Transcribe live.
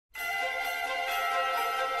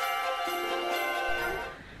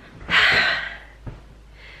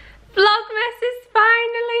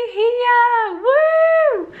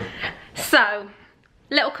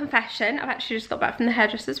confession. I've actually just got back from the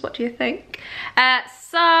hairdressers. What do you think?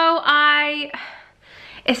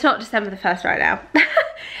 It's not December the 1st right now.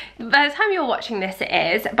 By the time you're watching this, it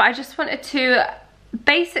is. But I just wanted to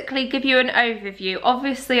basically give you an overview.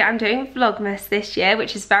 Obviously, I'm doing Vlogmas this year,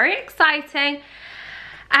 which is very exciting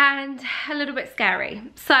and a little bit scary.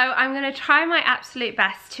 So I'm gonna try my absolute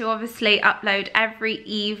best to obviously upload every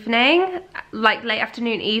evening, like late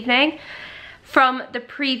afternoon, evening, from the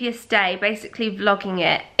previous day, basically vlogging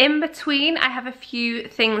it. In between, I have a few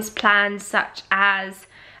things planned, such as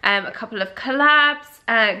a couple of collabs,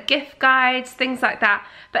 gift guides, things like that.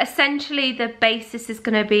 But essentially the basis is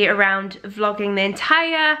gonna be around vlogging the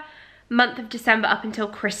entire month of December up until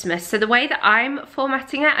Christmas. So the way that I'm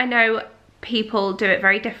formatting it, I know people do it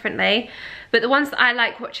very differently, but the ones that I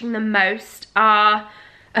like watching the most are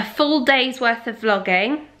a full day's worth of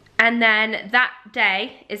vlogging, and then that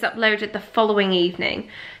day is uploaded the following evening.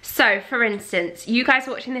 So for instance, you guys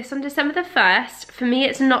are watching this on December the 1st. For me,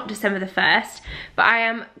 it's not December the 1st, but I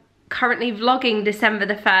am currently vlogging December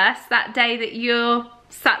the 1st. That day that you're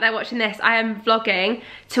sat there watching this, I am vlogging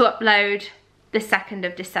to upload the 2nd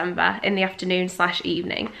of December in the afternoon /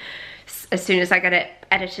 evening, as soon as I get it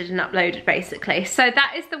edited and uploaded, basically. So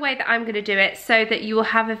that is the way that I'm gonna do it, so that you will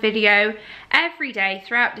have a video every day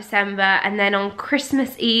throughout December, and then on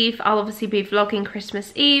Christmas Eve, I'll obviously be vlogging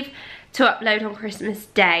Christmas Eve to upload on Christmas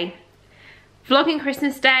Day. Vlogging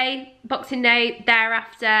Christmas Day, Boxing Day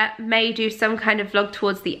thereafter, may do some kind of vlog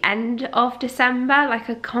towards the end of December, like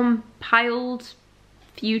a compiled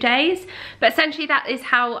few days, but essentially that is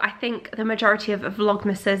how I think the majority of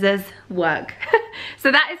Vlogmasers work.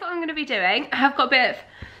 So that is what I'm going to be doing. I have got a bit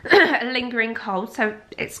of a lingering cold, so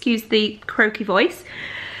excuse the croaky voice.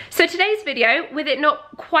 So today's video, with it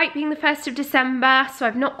not quite being the 1st of December, so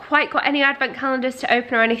I've not quite got any advent calendars to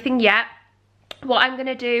open or anything yet, what I'm going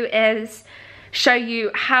to do is show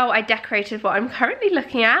you how I decorated what I'm currently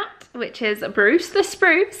looking at, which is Bruce the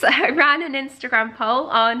Spruce. I ran an Instagram poll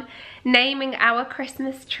on naming our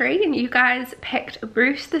Christmas tree, and you guys picked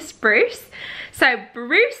Bruce the Spruce. So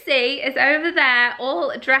Brucey is over there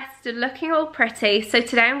all dressed and looking all pretty. So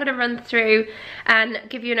today I'm going to run through and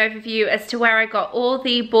give you an overview as to where I got all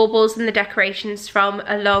the baubles and the decorations from,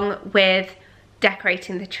 along with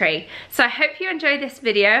decorating the tree. So I hope you enjoy this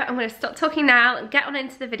video. I'm going to stop talking now and get on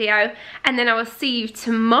into the video, and then I will see you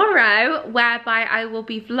tomorrow, whereby I will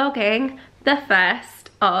be vlogging the 1st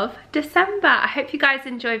of December. I hope you guys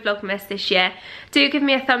enjoy Vlogmas this year. Do give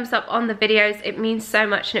me a thumbs up on the videos. It means so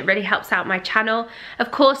much and it really helps out my channel.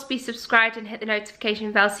 Of course, be subscribed and hit the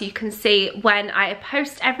notification bell so you can see when I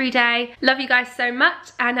post every day. Love you guys so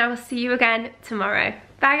much, and I will see you again tomorrow.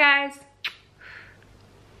 Bye guys.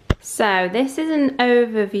 So this is an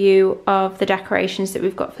overview of the decorations that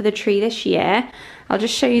we've got for the tree this year. I'll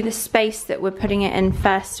just show you the space that we're putting it in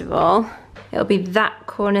first of all. It'll be that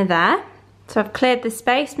corner there. So I've cleared the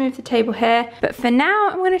space, moved the table here. But for now,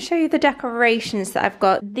 I'm going to show you the decorations that I've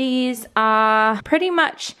got. These are pretty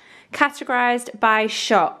much categorized by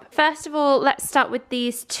shop. First of all, let's start with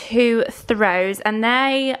these two throws, and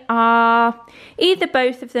they are either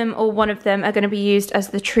both of them or one of them are going to be used as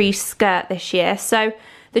the tree skirt this year. So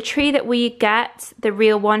the tree that we get, the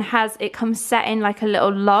real one, it comes set in like a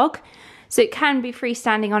little log. So it can be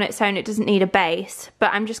freestanding on its own, it doesn't need a base,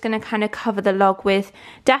 but I'm just gonna kind of cover the log with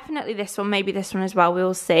definitely this one, maybe this one as well,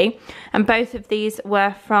 we'll see. And both of these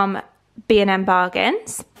were from B&M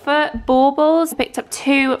Bargains. For baubles, I picked up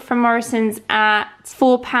 2 from Morrison's at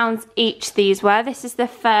 £4 each, these were. This is the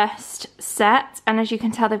first set, and as you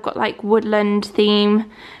can tell, they've got like woodland theme,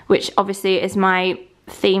 which obviously is my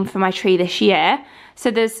theme for my tree this year. So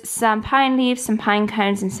there's some pine leaves, some pine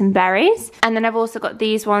cones, and some berries. And then I've also got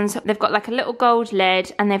these ones. They've got like a little gold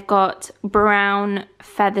lid, and they've got brown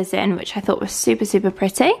feathers in, which I thought was super, super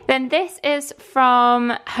pretty. Then this is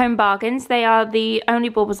from Home Bargains. They are the only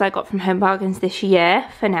baubles I got from Home Bargains this year,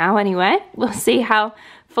 for now anyway. We'll see how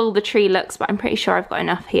full the tree looks, but I'm pretty sure I've got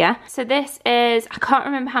enough here. So this is, I can't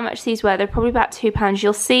remember how much these were. They're probably about £2.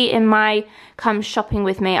 You'll see in my Come Shopping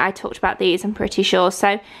With Me, I talked about these, I'm pretty sure.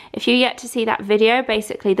 So if you're yet to see that video,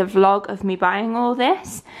 basically the vlog of me buying all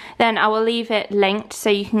this, then I will leave it linked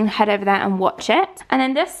so you can head over there and watch it. And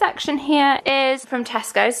then this section here is from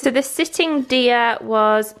Tesco's. So the sitting deer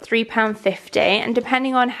was £3.50, and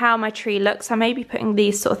depending on how my tree looks, I may be putting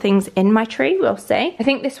these sort of things in my tree, we'll see. I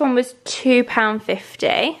think this one was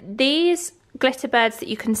 £2.50. These glitter birds that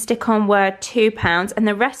you can stick on were £2, and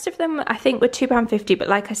the rest of them I think were £2.50, but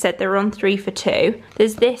like I said, they're on 3 for 2.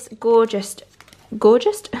 There's this gorgeous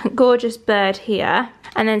bird here,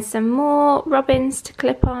 and then some more robins to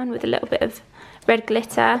clip on with a little bit of red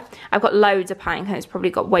glitter. I've got loads of pine cones, probably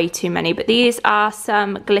got way too many, but these are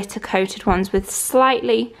some glitter coated ones with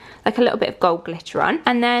slightly, like a little bit of gold glitter on.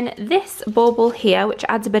 And then this bauble here, which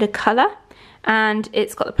adds a bit of colour, and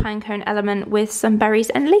it's got the pine cone element with some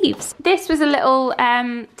berries and leaves. This was a little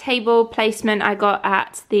table placement I got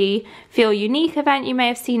at the Feel Unique event you may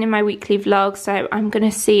have seen in my weekly vlog, so I'm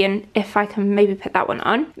gonna see if I can maybe put that one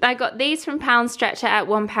on. I got these from Pound Stretcher at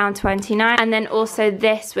 £1.29, and then also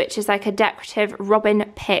this, which is like a decorative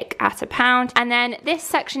robin pick at £1. And then this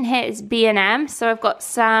section here is B&M, so I've got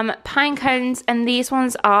some pine cones, and these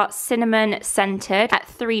ones are cinnamon scented at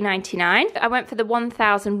 £3.99. I went for the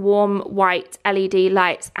 1000 warm white LED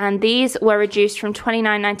lights, and these were reduced from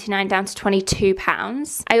 £29.99 down to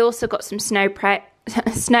 £22. I also got some snow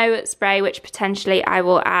spray, which potentially I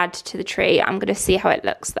will add to the tree. I'm gonna see how it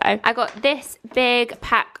looks though. I got this big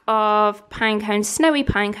pack of pine cones, snowy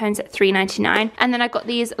pine cones at £3.99, and then I got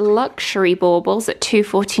these luxury baubles at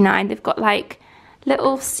 £2.49. They've got like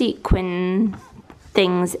little sequin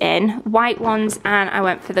things in, white ones, and I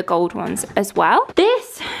went for the gold ones as well.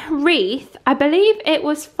 This wreath, I believe it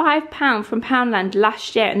was £5 from Poundland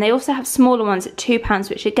last year, and they also have smaller ones at £2,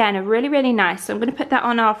 which again are really, really nice. So I'm going to put that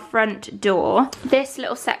on our front door. This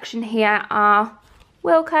little section here are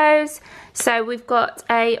Wilco's. So we've got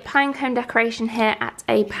a pine cone decoration here at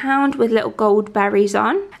 £1 with little gold berries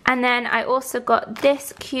on. And then I also got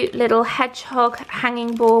this cute little hedgehog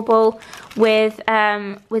hanging bauble with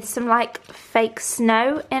some like fake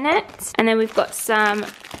snow in it. And then we've got some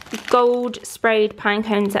gold sprayed pine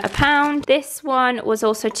cones at £1. This one was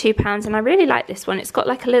also £2, and I really like this one. It's got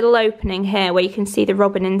like a little opening here where you can see the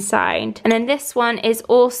robin inside. And then this one is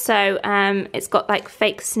also it's got like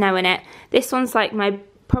fake snow in it. This one's like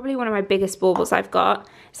probably one of my biggest baubles I've got.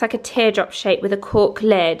 It's like a teardrop shape with a cork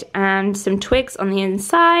lid and some twigs on the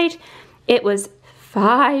inside. It was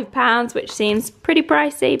 £5, which seems pretty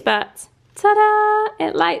pricey, but ta-da!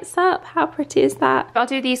 It lights up. How pretty is that? I'll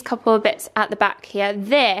do these couple of bits at the back here.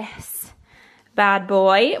 This bad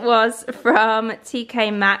boy was from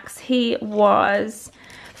TK Maxx. He was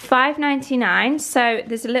 £5.99, so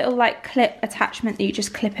there's a little like clip attachment that you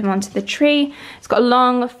just clip him onto the tree. It's got a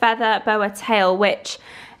long feather boa tail, which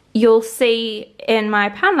you'll see in my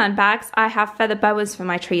Poundland bags. I have feather boas for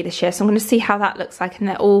my tree this year, so I'm going to see how that looks like, and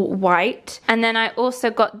they're all white. And then I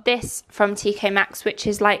also got this from TK Maxx, which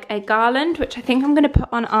is like a garland, which I think I'm going to put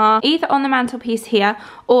on either on the mantelpiece here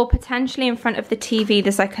or potentially in front of the TV.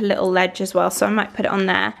 There's like a little ledge as well, so I might put it on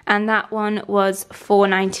there. And that one was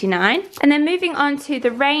 £4.99. And then moving on to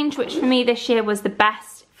the range, which for me this year was the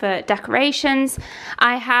best for decorations,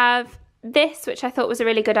 I have this, which I thought was a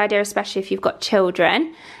really good idea, especially if you've got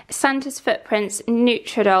children. Santa's Footprints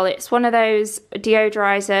Neutradol. It's one of those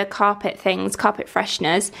deodorizer carpet things, carpet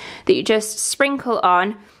fresheners, that you just sprinkle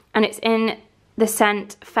on, and it's in the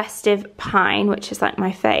scent Festive Pine, which is like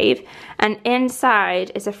my fave. And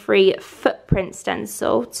inside is a free footprint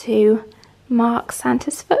stencil to mark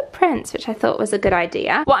Santa's footprints, which I thought was a good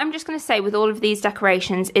idea. What I'm just going to say with all of these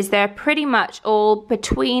decorations is they're pretty much all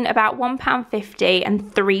between about £1.50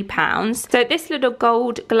 and £3. So this little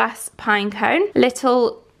gold glass pine cone,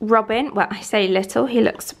 little robin, well I say little, he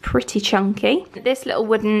looks pretty chunky. This little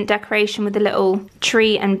wooden decoration with a little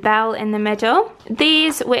tree and bell in the middle.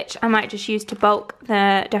 These, which I might just use to bulk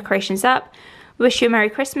the decorations up. Wish you a Merry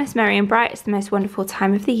Christmas, merry and bright. It's the most wonderful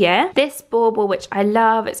time of the year. This bauble, which I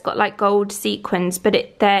love, it's got like gold sequins,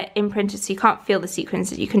 but they're imprinted so you can't feel the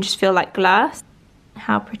sequins, you can just feel like glass.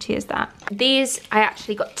 How pretty is that? These, I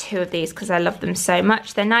actually got 2 of these because I love them so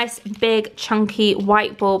much. They're nice, big, chunky,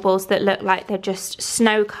 white baubles that look like they're just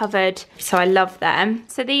snow covered, so I love them.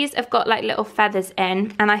 So these have got like little feathers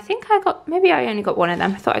in, and I think maybe I only got 1 of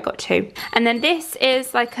them. I thought I got 2. And then this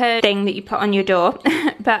is like a thing that you put on your door,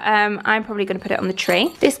 but I'm probably gonna put it on the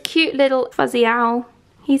tree. This cute little fuzzy owl.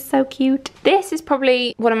 He's so cute. This is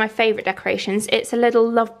probably one of my favorite decorations. It's a little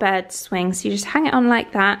lovebird swing, so you just hang it on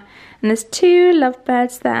like that, and there's 2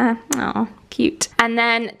 lovebirds there. Oh, cute. And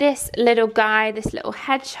then this little guy, this little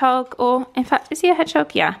hedgehog, or in fact, is he a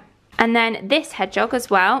hedgehog? Yeah. And then this hedgehog as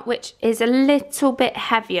well, which is a little bit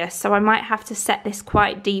heavier, so I might have to set this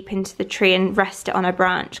quite deep into the tree and rest it on a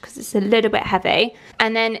branch because it's a little bit heavy.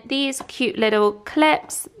 And then these cute little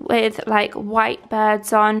clips with like white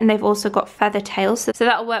birds on, and they've also got feather tails, so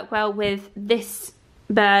that'll work well with this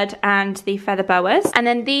bird and the feather boas. And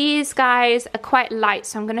then these guys are quite light,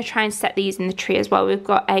 so I'm going to try and set these in the tree as well. We've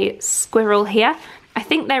got a squirrel here. I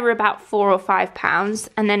think they were about £4 or £5,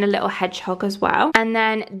 and then a little hedgehog as well. And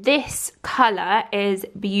then this colour is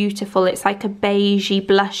beautiful. It's like a beigey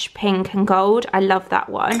blush pink and gold. I love that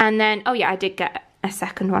one. And then, oh yeah, I did get a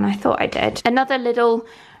second one. I thought I did. Another little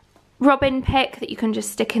robin pick that you can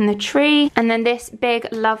just stick in the tree. And then this big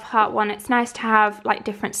love heart one, it's nice to have like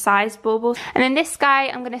different size baubles. And then this guy,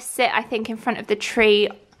 I'm gonna sit, I think, in front of the tree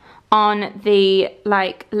on the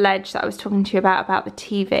like ledge that I was talking to you about the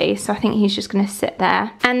TV. So I think he's just gonna sit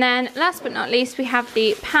there. And then last but not least, we have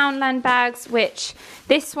the Poundland bags, which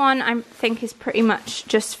this one I think is pretty much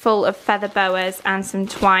just full of feather boas and some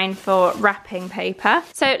twine for wrapping paper.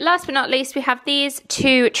 So last but not least, we have these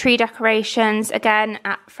 2 tree decorations, again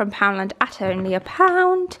from Poundland at only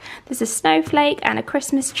 £1. There's a snowflake and a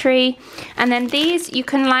Christmas tree. And then these, you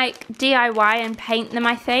can like DIY and paint them,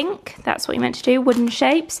 I think. That's what you meant to do, wooden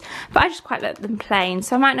shapes. But I just quite like them plain,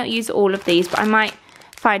 so I might not use all of these, but I might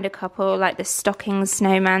find a couple, like the stockings,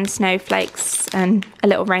 snowman, snowflakes, and a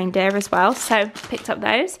little reindeer as well. So picked up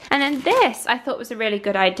those. And then this I thought was a really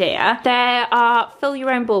good idea. There are fill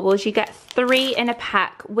your own baubles. You get 3 in a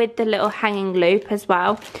pack with the little hanging loop as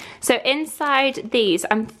well. So inside these,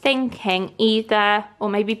 I'm thinking either, or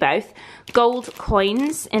maybe both, gold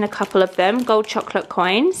coins in a couple of them, gold chocolate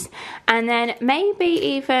coins, and then maybe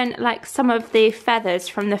even like some of the feathers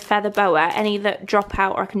from the feather boa, any that drop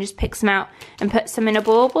out, or I can just pick some out and put some in a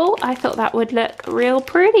bauble. I thought that would look real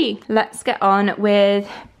pretty. Let's get on with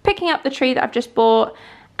picking up the tree that I've just bought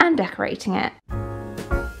and decorating it.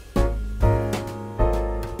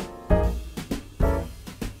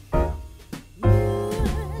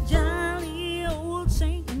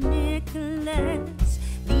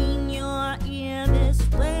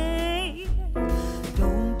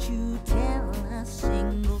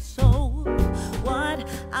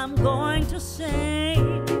 I'm going to say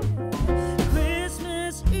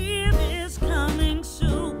Christmas Eve is coming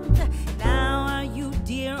soon. Now are you,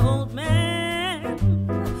 dear old man?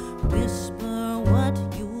 Whisper what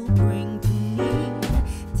you bring to me.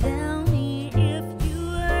 Tell me if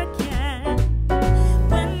you can.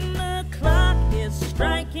 When the clock is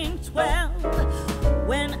striking 12,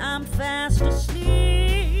 when I'm fast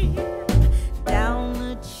asleep, down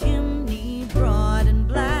the chimney broad and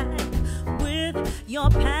black with your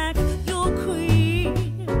past